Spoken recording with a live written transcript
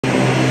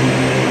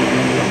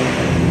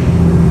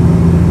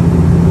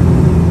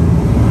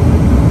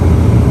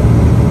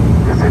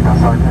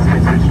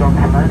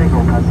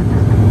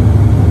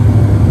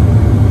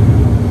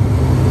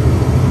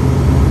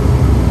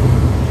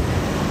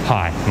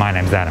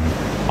name's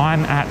Adam.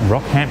 I'm at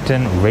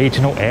Rockhampton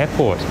Regional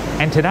Airport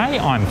and today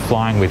I'm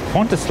flying with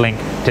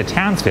QantasLink to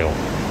Townsville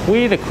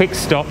with a quick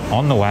stop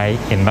on the way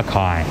in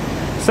Mackay.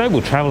 So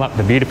we'll travel up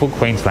the beautiful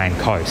Queensland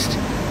coast.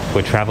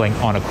 We're travelling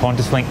on a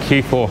QantasLink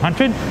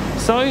Q400,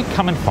 so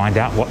come and find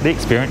out what the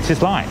experience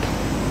is like.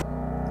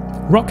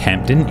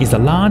 Rockhampton is a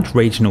large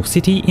regional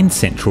city in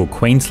central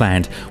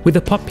Queensland with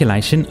a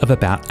population of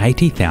about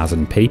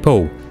 80,000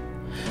 people.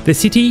 The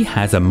city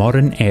has a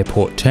modern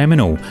airport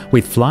terminal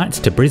with flights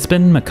to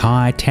Brisbane,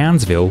 Mackay,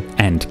 Townsville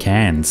and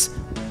Cairns.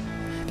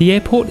 The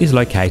airport is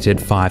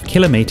located 5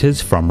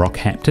 kilometres from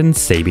Rockhampton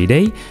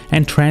CBD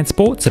and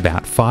transports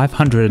about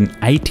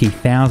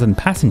 580,000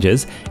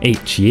 passengers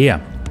each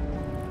year.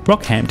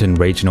 Rockhampton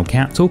Regional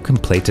Council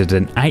completed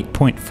an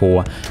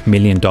 $8.4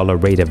 million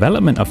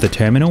redevelopment of the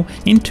terminal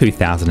in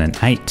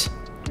 2008.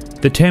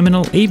 The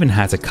terminal even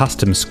has a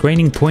custom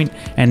screening point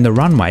and the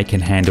runway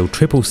can handle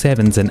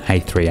 777s and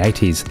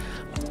A380s.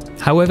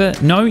 However,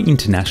 no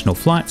international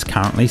flights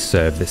currently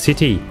serve the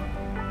city.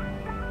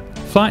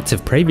 Flights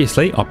have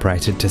previously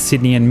operated to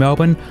Sydney and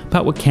Melbourne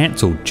but were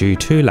cancelled due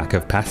to lack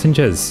of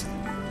passengers.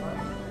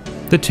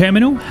 The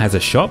terminal has a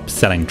shop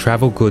selling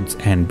travel goods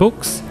and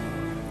books,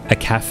 a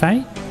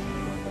cafe,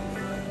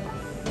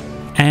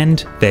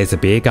 and there's a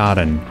beer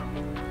garden.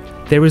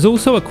 There is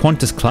also a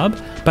Qantas club,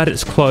 but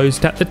it's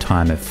closed at the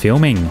time of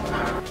filming.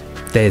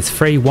 There's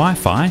free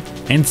Wi-Fi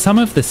and some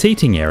of the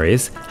seating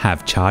areas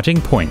have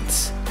charging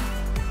points.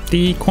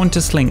 The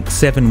QantasLink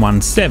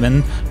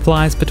 717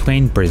 flies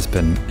between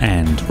Brisbane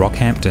and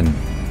Rockhampton.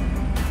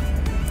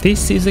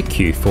 This is a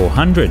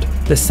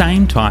Q400. The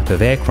same type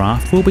of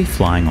aircraft will be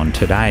flying on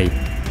today,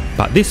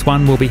 but this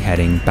one will be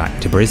heading back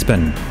to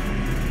Brisbane.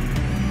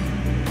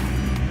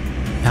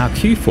 Our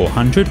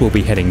Q400 will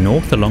be heading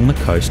north along the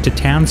coast to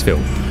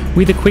Townsville,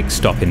 with a quick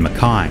stop in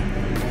Mackay.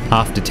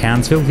 After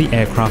Townsville, the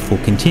aircraft will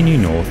continue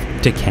north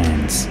to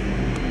Cairns.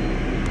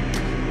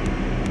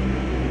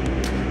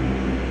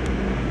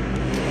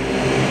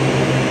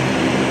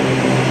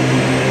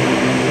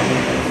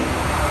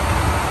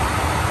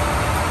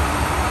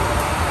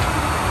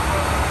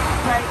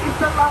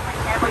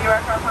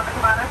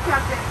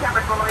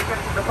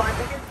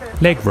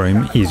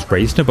 Legroom is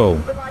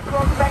reasonable.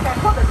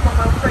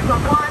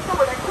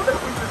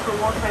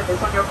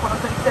 On your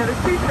QantasLink service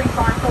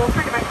 2354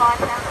 to Mackay,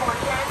 Townsville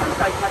and Cairns,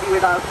 stay happy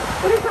with us.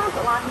 With this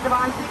transit lighting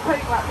device,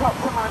 including laptops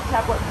and home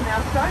tablets and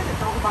our stone and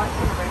all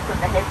devices removed from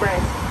the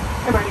headrest.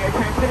 The radio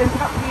transmitters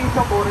are not to be used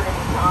on board at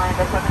any time.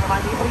 That's when the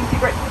remind you please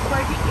cigarettes and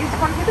smoking is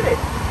prohibited.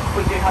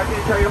 We do hope you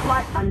enjoy your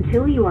flight.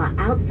 Until you are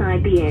outside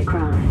the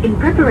aircraft. In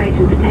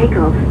preparation for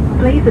takeoff,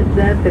 please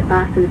observe the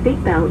fasten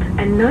seatbelt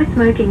and no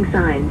smoking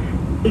signs.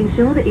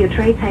 Ensure that your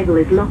tray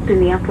table is locked in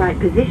the upright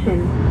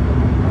position.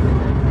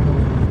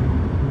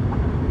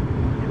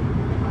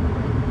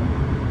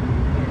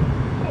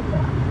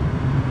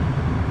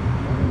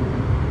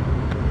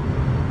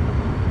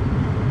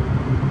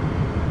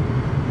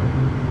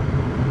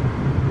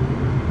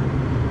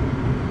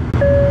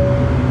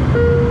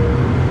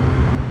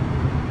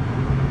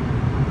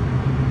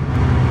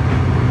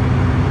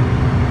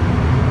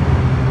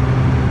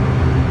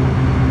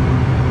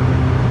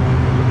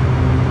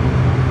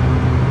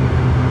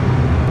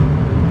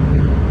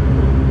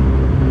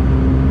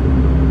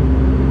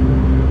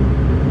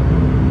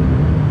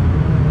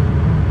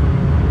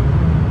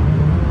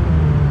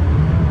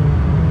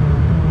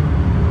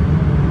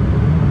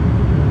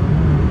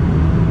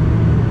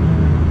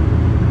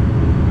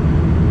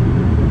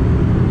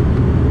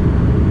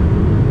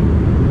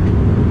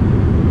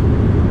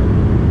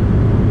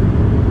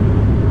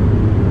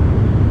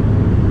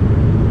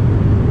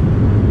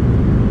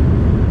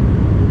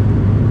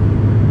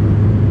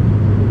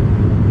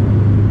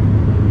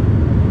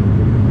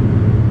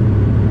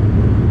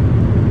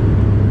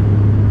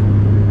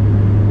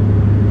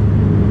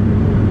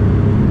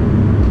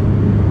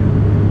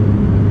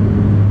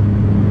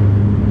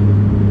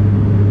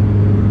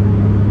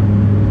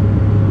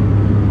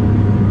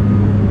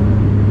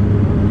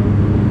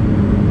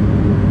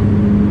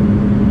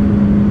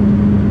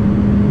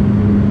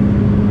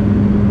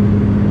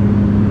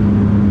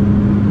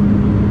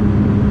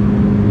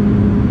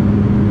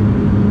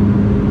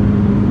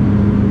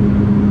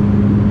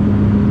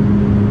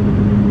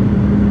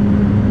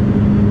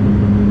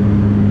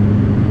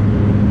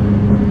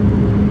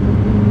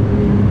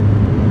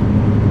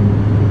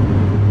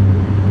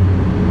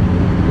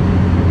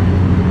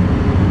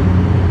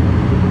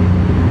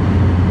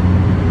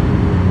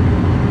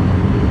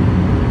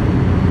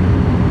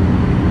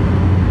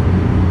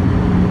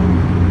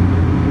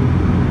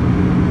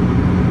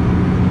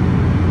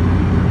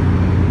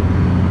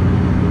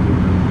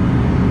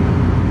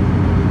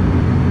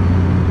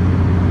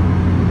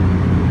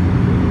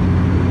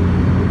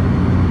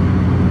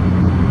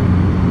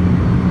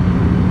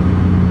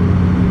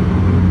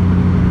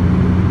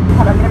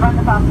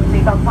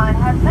 seatbelt sign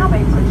has now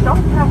been switched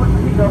off. However,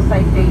 for your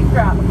safety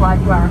throughout the flight,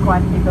 you are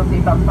required to keep your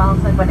seatbelt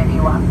fastened whenever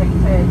you are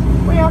seated.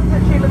 We ask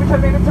that you limit your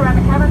movements around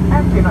the cabin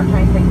and do not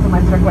change things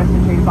unless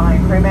requested to by a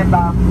crew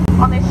member.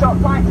 On this short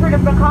flight through to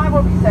Mackay,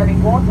 we'll be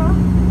serving water,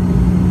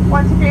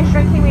 Once you finish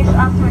drinking, we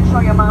ask to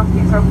ensure your mask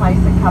is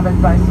replaced and covers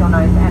both your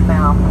nose and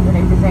mouth. And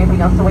if there's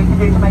anything else that we can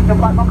do to make your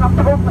flight more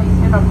comfortable, please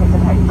do not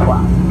hesitate to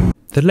ask.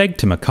 The leg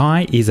to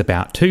Mackay is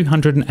about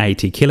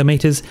 280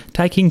 kilometres,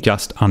 taking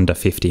just under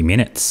 50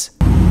 minutes.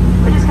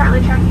 We're just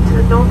currently tracking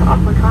to the north of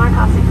Mackay,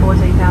 passing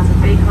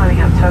 14,000 feet, climbing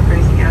up to a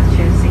cruising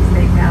altitude of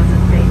 16,000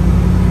 feet.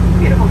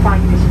 Beautiful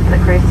flying conditions for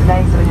the cruise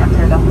today, so we have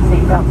turned off the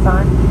seatbelt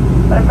sign.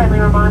 But a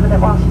friendly reminder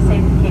that whilst you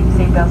seem to keep your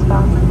seatbelts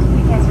fastened,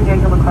 in case we do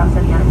come across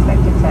any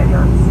unexpected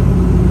turbulence.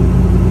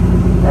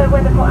 The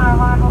weather for our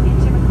arrival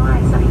into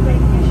Mackay, sunny clear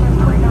conditions,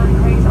 29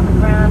 degrees on the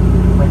ground,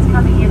 winds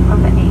coming in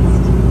from the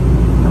east.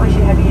 And we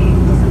should have you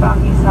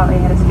disembarking slightly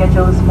ahead of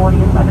schedule this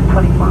morning at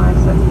 11:25,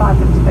 so it's 5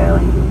 minutes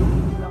early.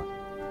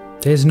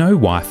 There's no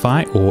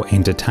Wi-Fi or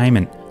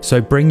entertainment,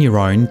 so bring your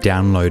own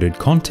downloaded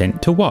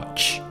content to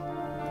watch.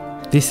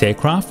 This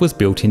aircraft was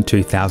built in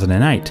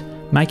 2008,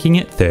 making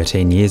it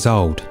 13 years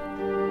old.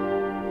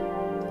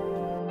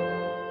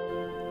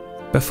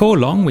 Before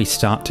long, we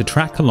start to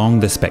track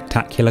along the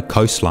spectacular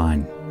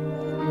coastline.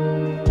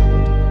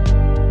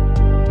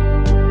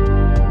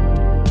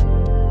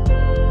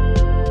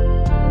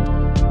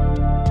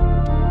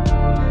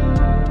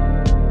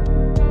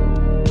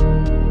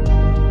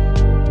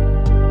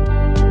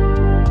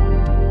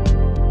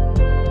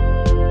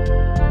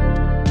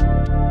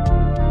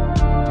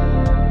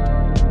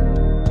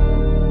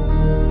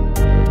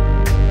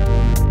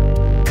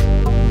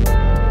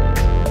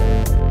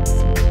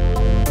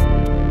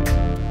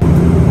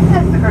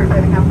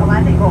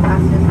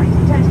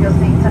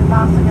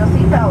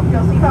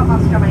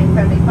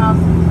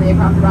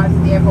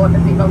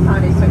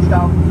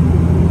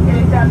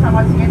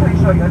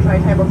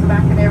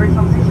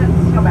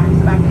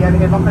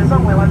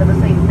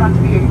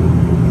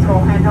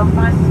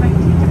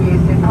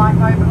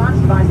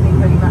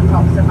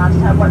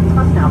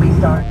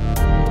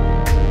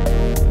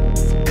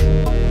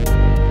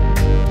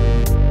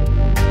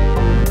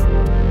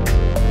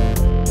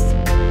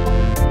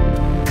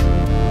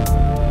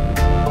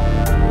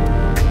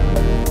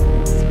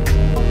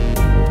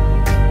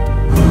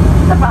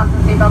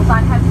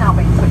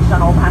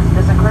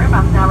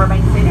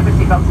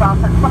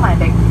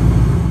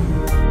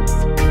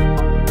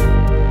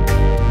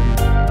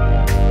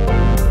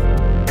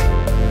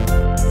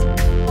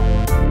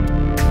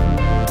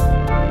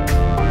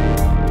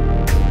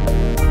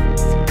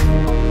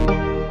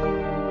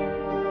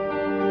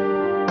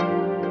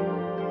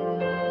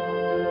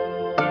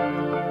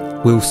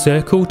 We'll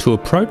circle to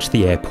approach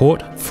the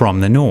airport from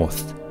the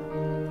north.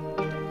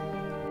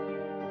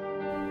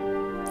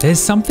 There's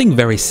something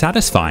very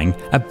satisfying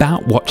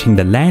about watching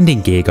the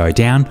landing gear go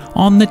down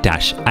on the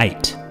Dash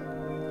 8.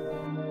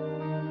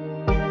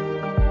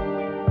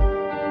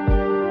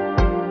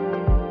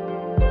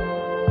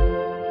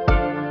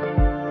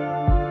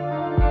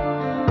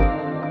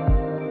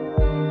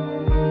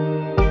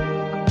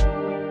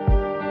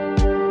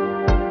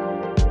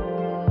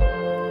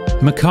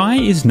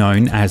 Mackay is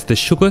known as the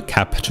sugar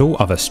capital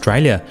of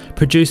Australia,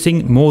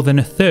 producing more than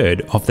a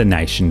third of the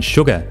nation's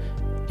sugar.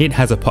 It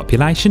has a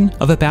population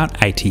of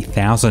about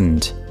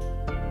 80,000.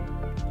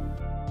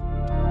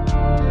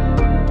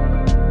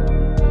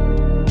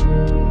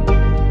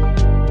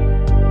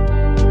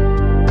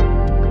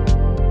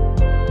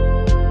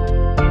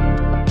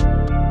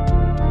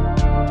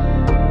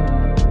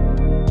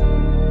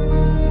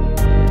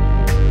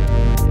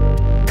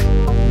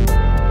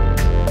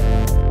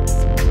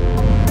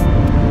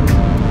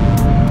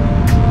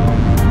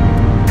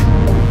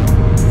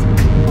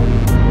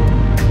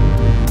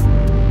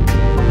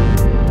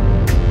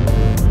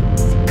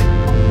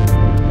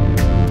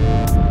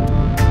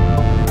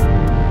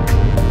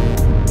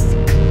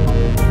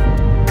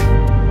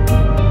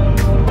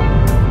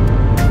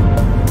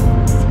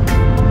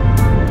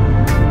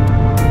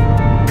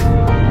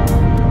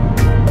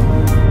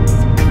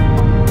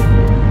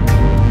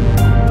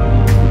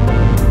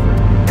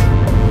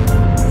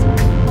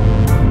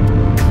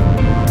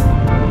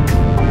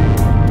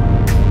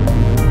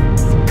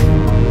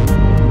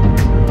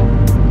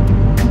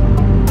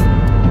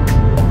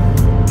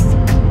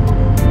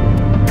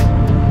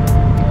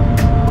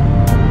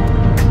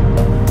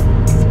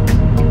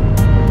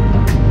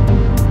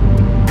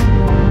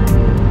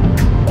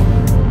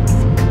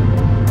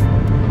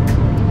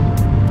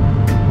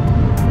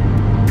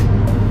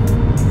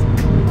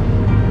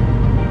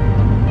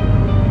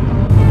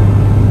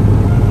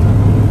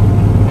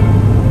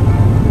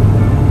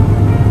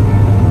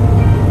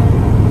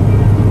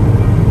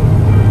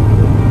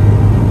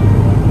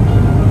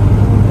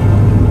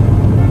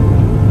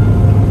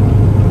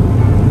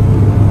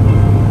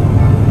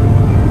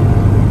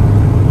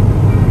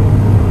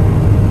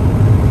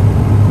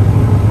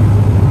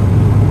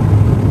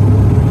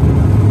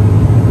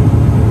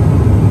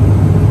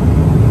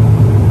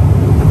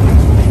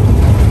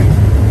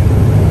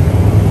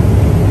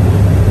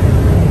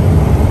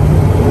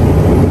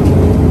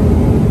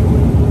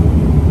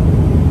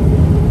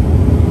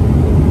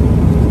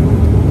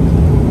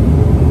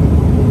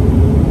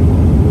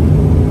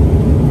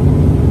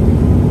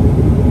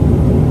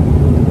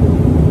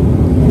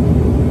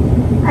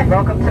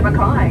 Welcome to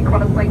Mackay.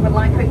 QantasLink would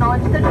like to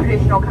acknowledge the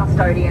traditional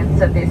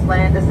custodians of this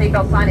land. The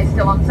seatbelt sign is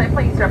still on, so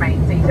please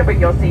remain seated with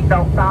your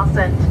seatbelt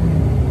fastened.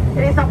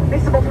 It is not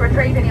permissible to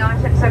retrieve any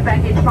items of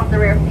baggage from the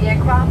rear of the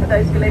aircraft. For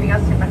those of you leaving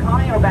us in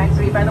Mackay, your bags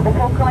will be available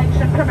for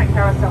collection from a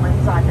carousel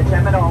inside the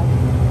terminal.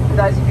 For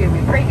those of you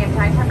with premium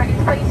take-home baggage,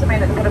 please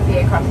remain at the foot of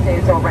the aircraft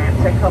stairs or ramp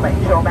to collect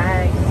your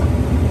bags.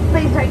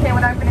 Please take care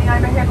when opening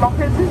overhead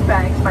lockers, as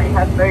bags may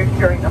have moved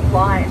during the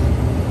flight.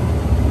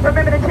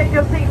 Remember to check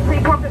your seat and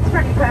seat pockets for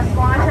any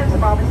personal items,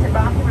 and while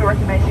disembarking we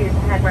recommend you use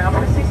the handrail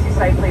to assist you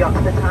safely onto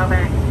the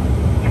tarmac.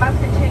 You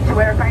must continue to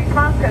wear a face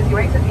mask as you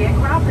exit the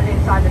aircraft and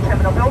inside the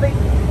terminal building,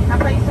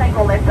 and please take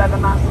all leftover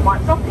masks and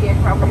wipes off the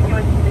aircraft with you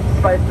and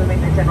dispose them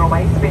in the general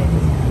waste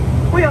bins.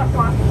 We also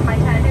ask you to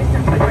maintain a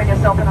distance between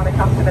yourself and other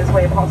customers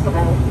where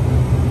possible.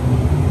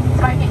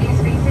 Smoking use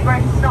of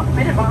e-cigarettes is not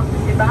permitted whilst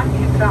disembarking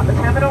and about the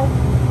terminal.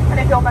 And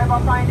if your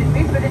mobile phone is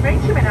within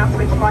reach, you may now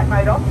switch flight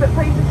mode off, but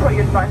please ensure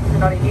your devices are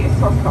not in use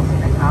whilst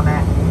crossing the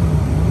tarmac.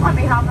 On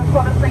behalf of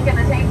QantasLink and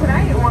the team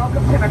today,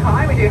 welcome to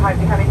Mackay. We do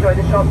hope you have enjoyed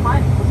the short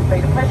flight. It's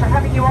been a pleasure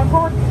having you on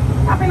board,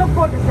 and we look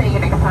forward to seeing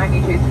you next time you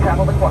choose to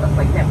travel the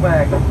QantasLink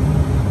network.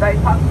 Those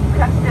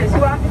passengers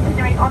who are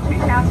continuing onto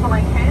Townsville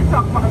and Cairns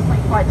on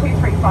QantasLink flight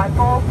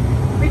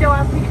 2354, we do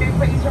ask that you do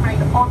please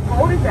remain on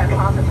board as our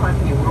transit time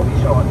for you will be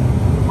short.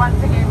 Once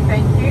again,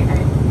 thank you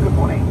and good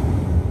morning.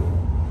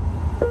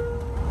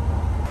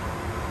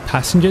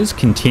 Passengers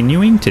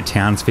continuing to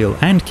Townsville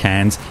and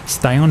Cairns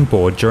stay on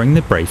board during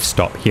the brief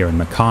stop here in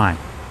Mackay.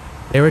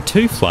 There are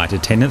 2 flight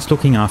attendants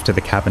looking after the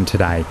cabin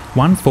today,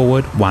 one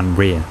forward, one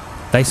rear.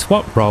 They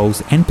swap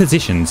roles and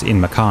positions in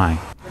Mackay.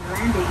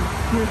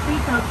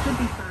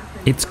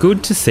 It's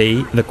good to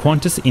see the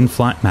Qantas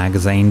in-flight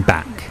magazine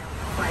back.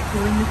 By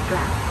pulling the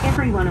strap,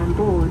 everyone on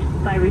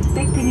board by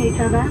respecting each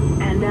other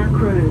and our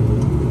crew.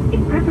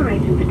 In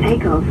preparation for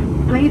takeoff,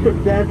 please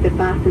observe the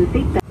fasten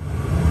seatbelt.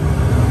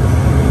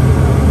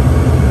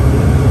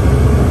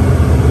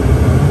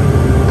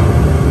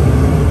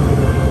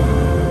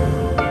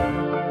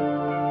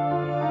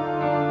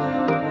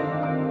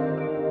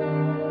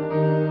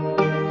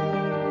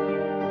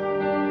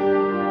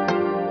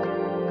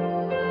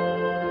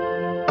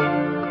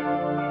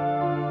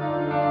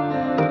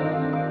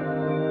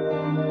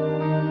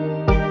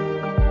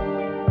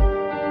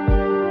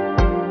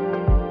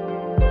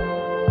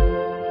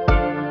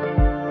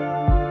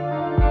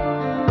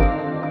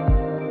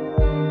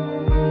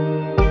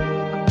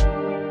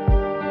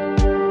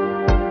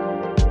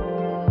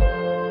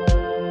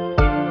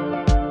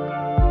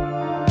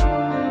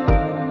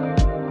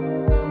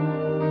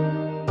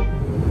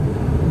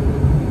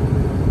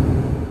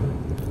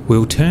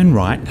 We'll turn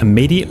right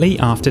immediately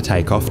after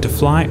takeoff to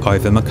fly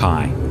over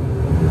Mackay.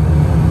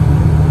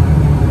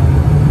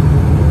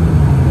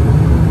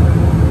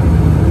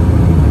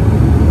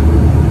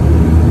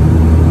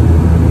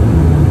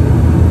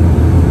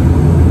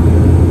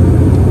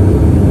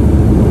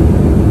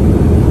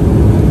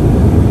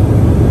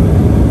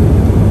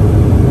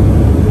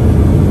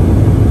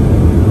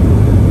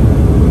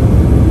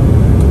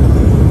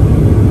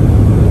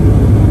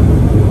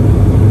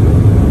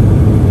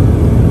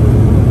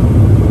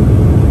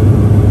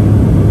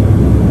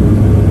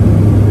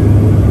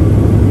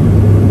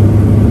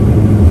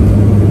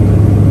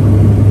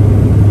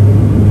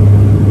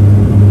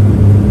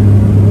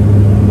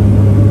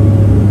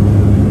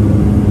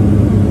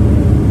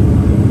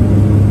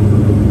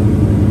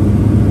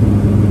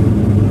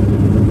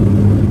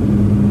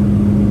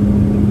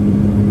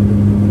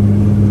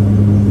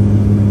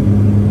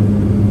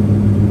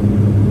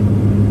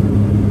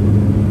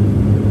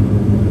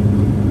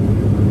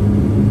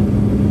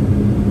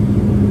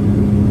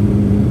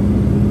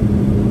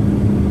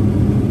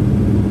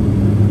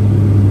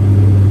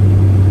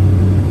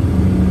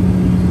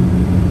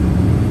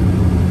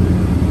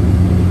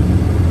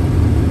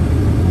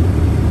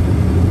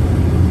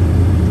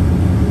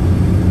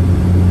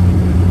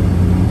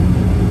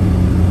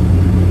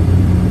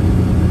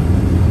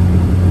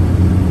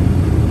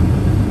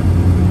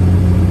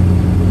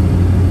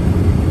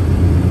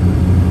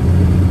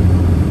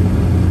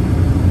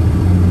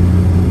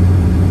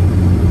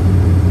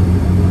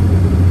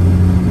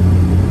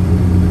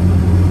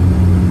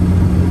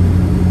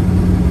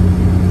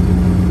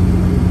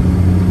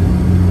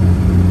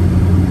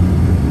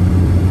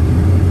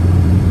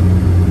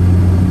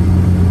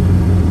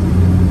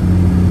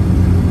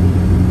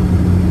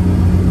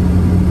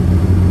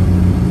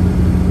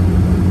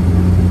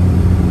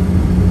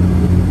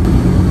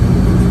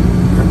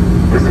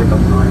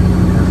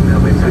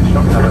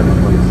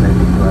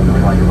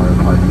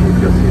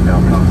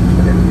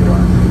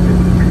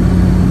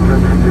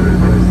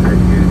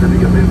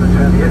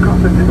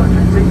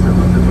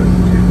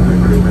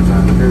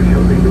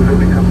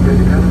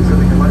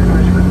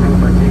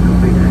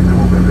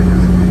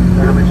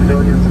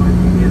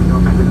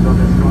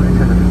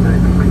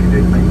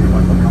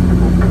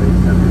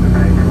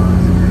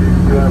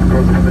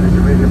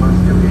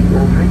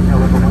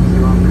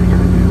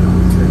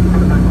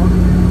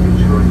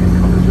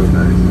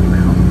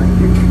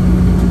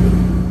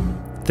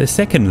 The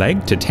second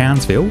leg to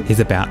Townsville is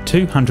about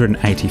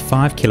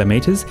 285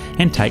 kilometres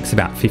and takes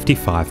about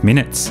 55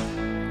 minutes.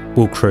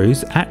 We'll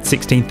cruise at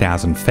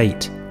 16,000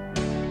 feet.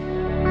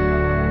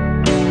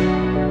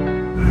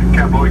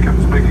 Captain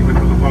Captain speaking with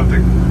the flight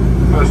deck.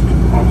 First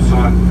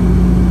officer,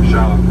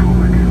 Charlotte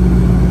Colbeck.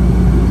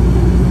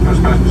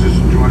 First passengers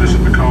join us at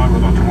Mackay.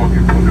 We'd like to welcome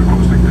you from the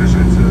CrossLink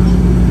descent service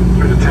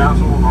through to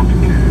Townsville and on to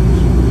Cairns.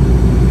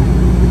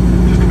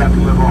 Just about to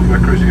level off,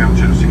 we're cruising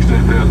altitude of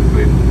 16,000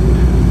 feet.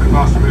 We've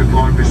asked to move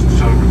flying distance,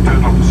 so we've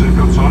turned off the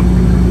seatbelt sign.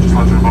 Just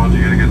like to remind you,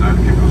 you're going to get note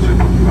to keep your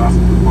seatbelt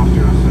fastened whilst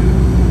you're seated.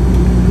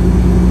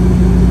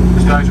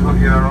 The stage we're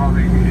looking at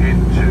arriving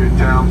into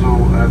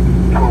Townsville at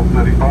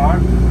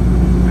 12:35.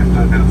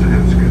 15 minutes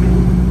ahead of schedule.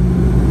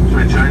 So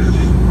any changes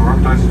or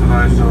updates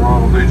today, so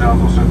arrival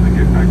details I'll certainly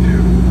get back to you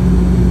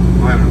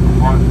later in the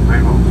flight.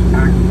 Meanwhile,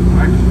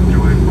 thanks,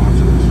 enjoy your flight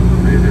service from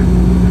the media.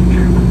 Thank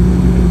you.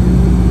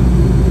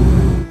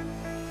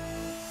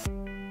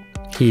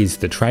 Here's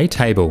the tray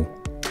table.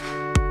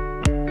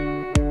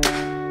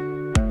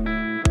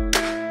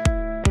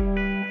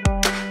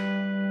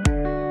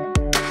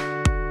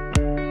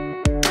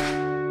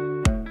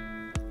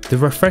 The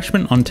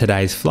refreshment on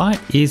today's flight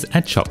is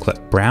a chocolate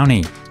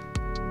brownie.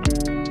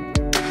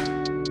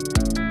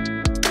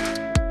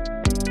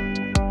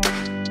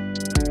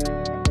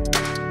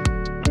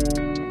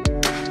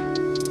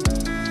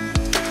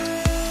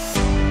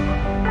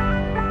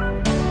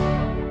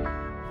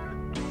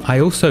 I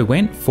also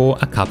went for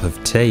a cup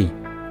of tea.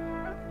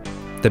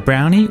 The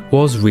brownie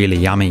was really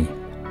yummy.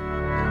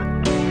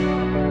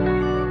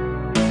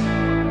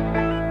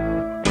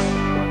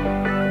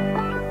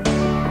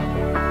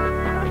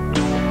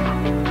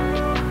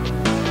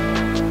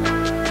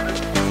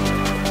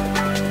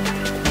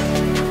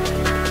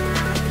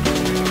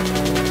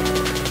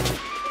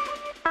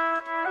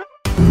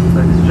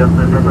 Ladies and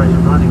gentlemen,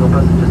 preparation for landing. All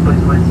passengers please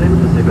remain seated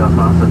with the seatbelt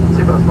fastened.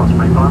 Seatbelts must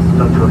remain fastened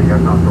until the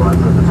aircraft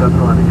arrives at the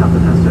terminal and the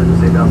captain has turned the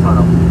seatbelt sign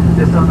off.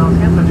 This time once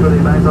again, ensure that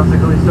your bags are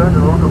securely stowed and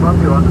the lock above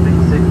you or underneath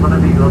the seat in front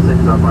of you. Your seat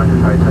is upright and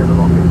tray table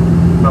locking.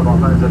 Mobile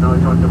phones and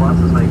electronic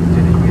devices may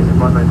continue to be used in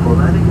flight mode for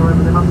landing,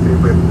 however they must be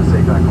equipped with the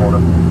seat back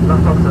holder.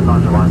 Laptops and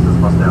large devices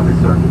must now be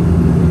stowed.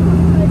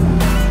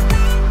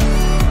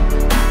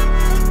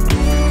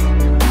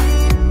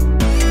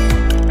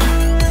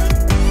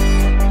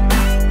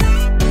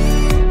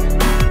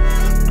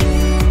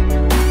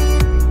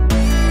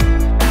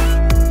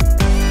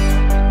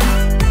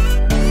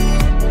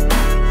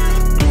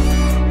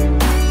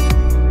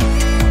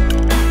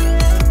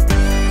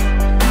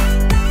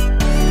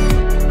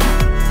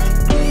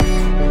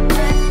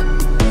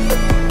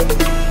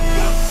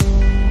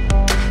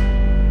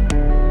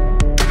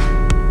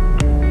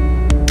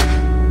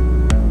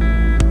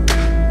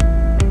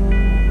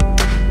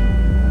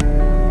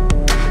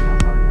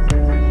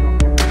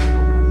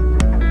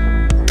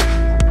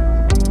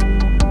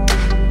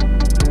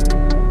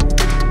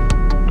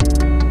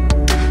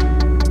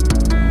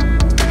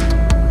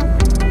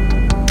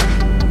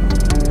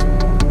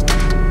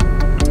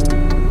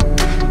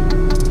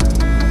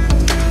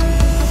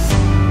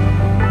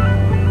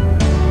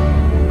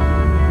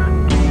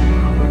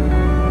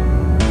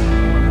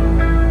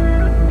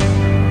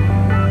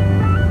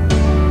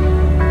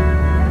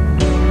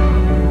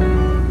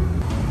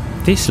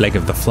 This leg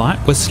of the flight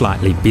was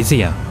slightly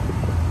busier.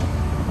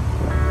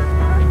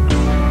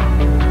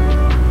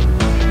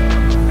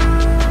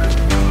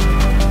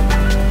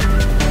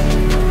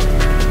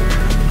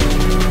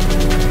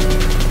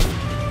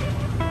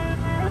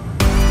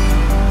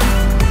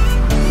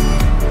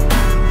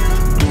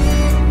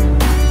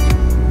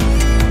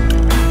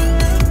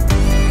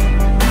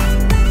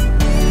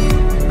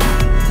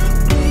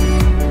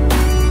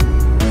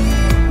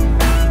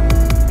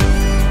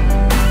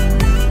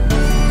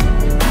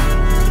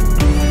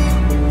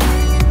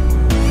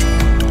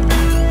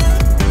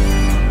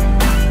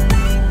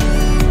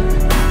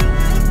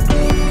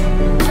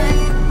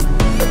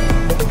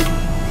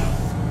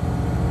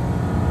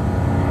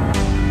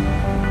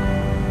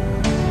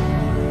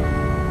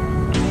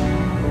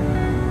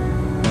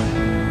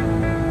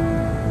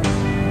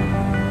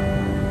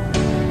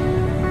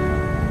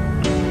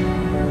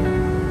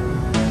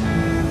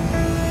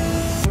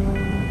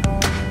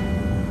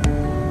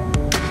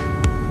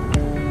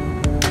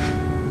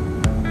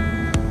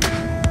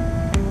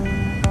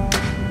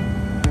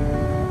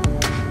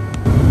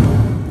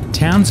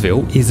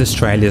 Townsville is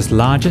Australia's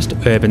largest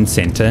urban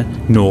centre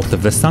north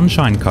of the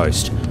Sunshine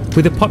Coast,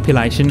 with a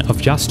population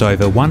of just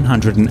over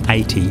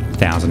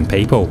 180,000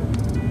 people.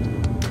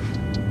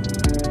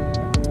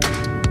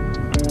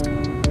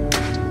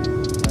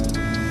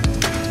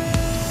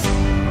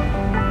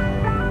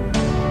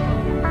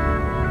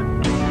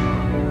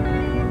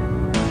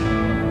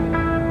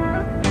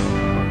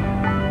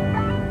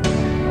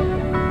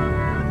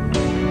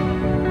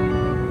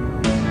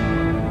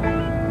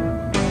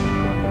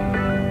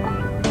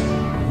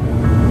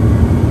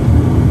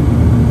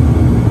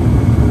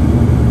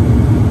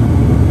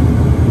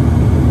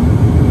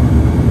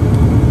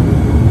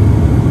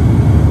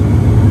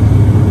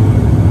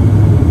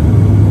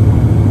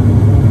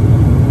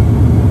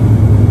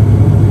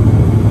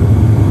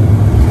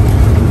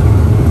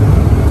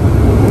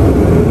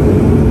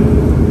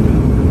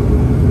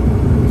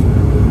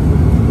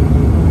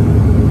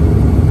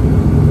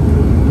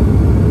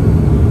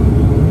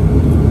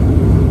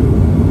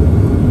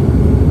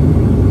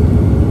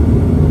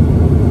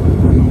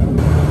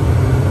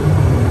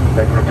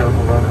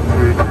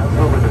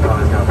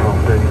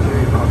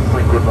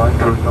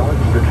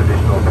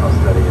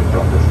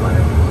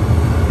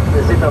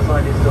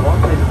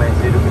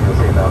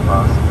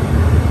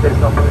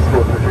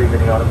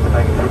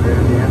 There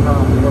at the end,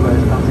 for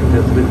those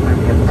passengers with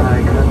Mackay and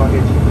Townsville hand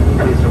luggage,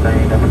 please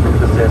remain at the foot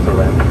of the stairs or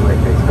ramp to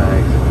collect these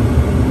bags.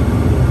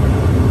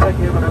 Take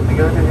care when to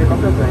go to your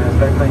lockers and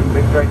stay clean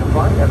during the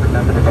flight, and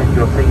remember to check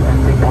your seat and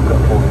seat pocket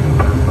for any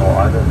personal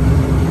items.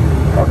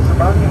 While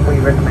disembarking, we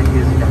recommend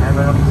using the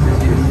handrail to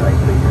assist you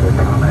safely to the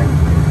tarmac.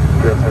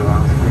 We also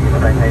ask that you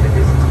maintain a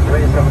distance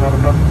between yourself and other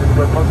passengers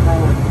where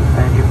possible,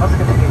 and you must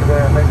continue to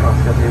wear a face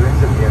mask as you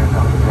exit the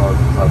aircraft as well as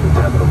inside the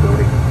terminal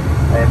building.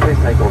 And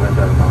please take all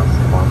indoor masks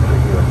in mind for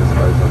you and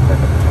dispose of them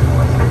in the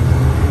terminal estate.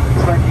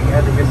 Smoking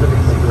and the use of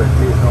e-cigarettes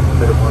is not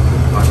permitted once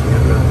inside the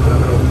aircraft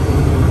terminal.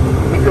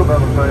 If your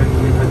mobile phone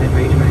is within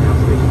reach, may not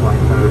switch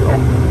flight mode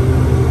off.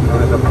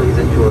 However, please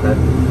ensure that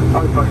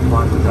electronic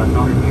devices are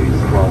not in use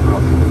while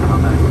crossing the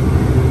tarmac.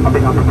 On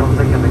behalf of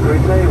QantasLink and the crew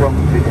today,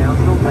 welcome to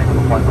Townsville. Thank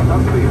you for flying with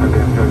us. We hope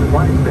you enjoyed the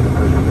flight. It's been a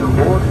pleasure to be on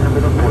board, and we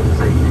look forward to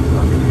seeing you next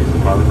time you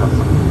fly with us.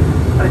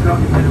 And if you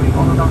are continuing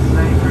on with us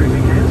today through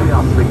weekends, we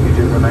ask that you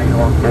do remain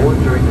on board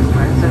during this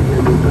transit.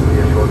 It will just be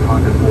a short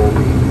time before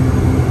we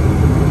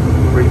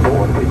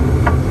reboard with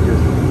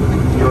passengers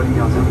joining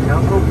us in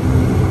Townsville.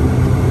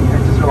 And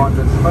just a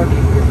reminder that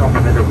smoking is not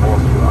permitted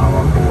whilst you are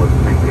on board.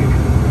 Thank you.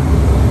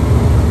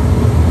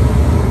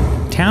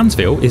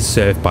 Townsville is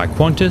served by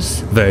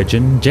Qantas,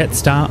 Virgin,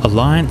 Jetstar,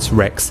 Alliance,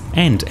 Rex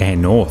and Air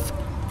North,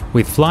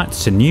 with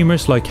flights to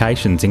numerous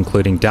locations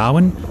including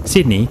Darwin,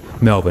 Sydney,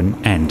 Melbourne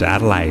and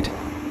Adelaide.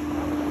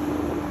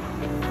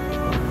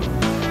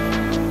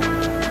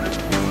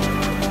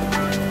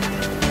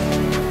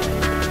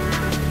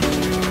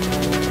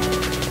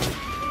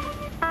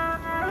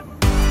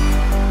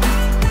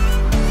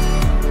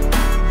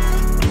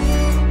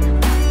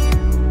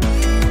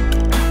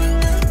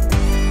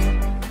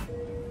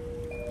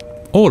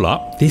 All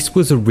up, this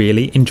was a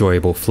really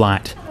enjoyable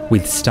flight,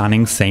 with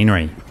stunning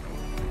scenery.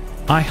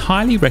 I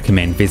highly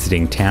recommend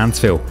visiting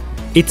Townsville.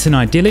 It's an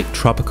idyllic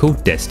tropical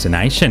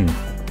destination.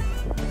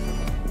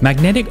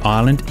 Magnetic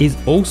Island is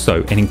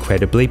also an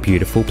incredibly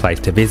beautiful place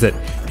to visit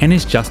and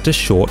is just a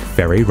short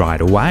ferry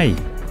ride away.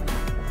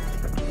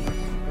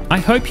 I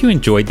hope you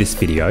enjoyed this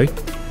video.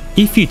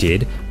 If you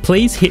did,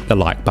 please hit the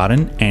like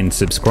button and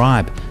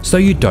subscribe so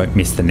you don't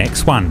miss the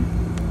next one.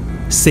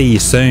 See you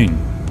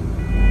soon.